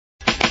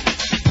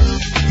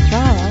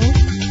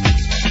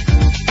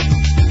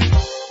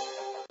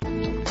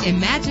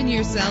Imagine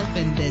yourself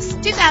in this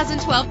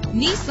 2012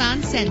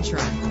 Nissan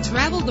Sentra.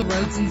 Travel the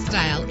roads in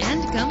style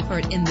and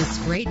comfort in this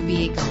great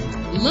vehicle.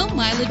 Low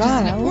mileage is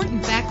an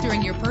important factor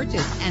in your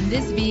purchase, and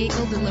this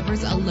vehicle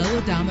delivers a low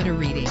odometer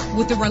reading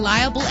with a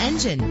reliable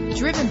engine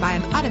driven by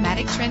an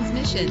automatic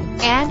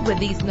transmission. And with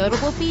these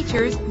notable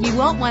features, you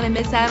won't want to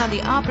miss out on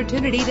the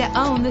opportunity to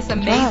own this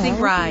amazing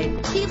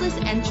ride. Keyless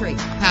entry,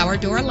 power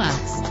door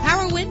locks,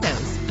 power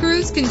windows,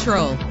 cruise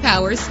control,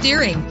 power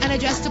steering, an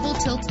adjustable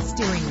tilt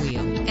steering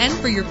wheel. And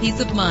for your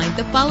peace of mind,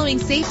 the following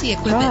safety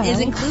equipment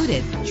is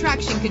included: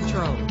 traction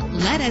control.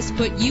 Let us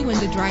put you in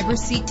the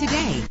driver's seat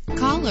today.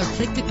 Call or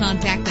click to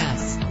contact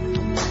us.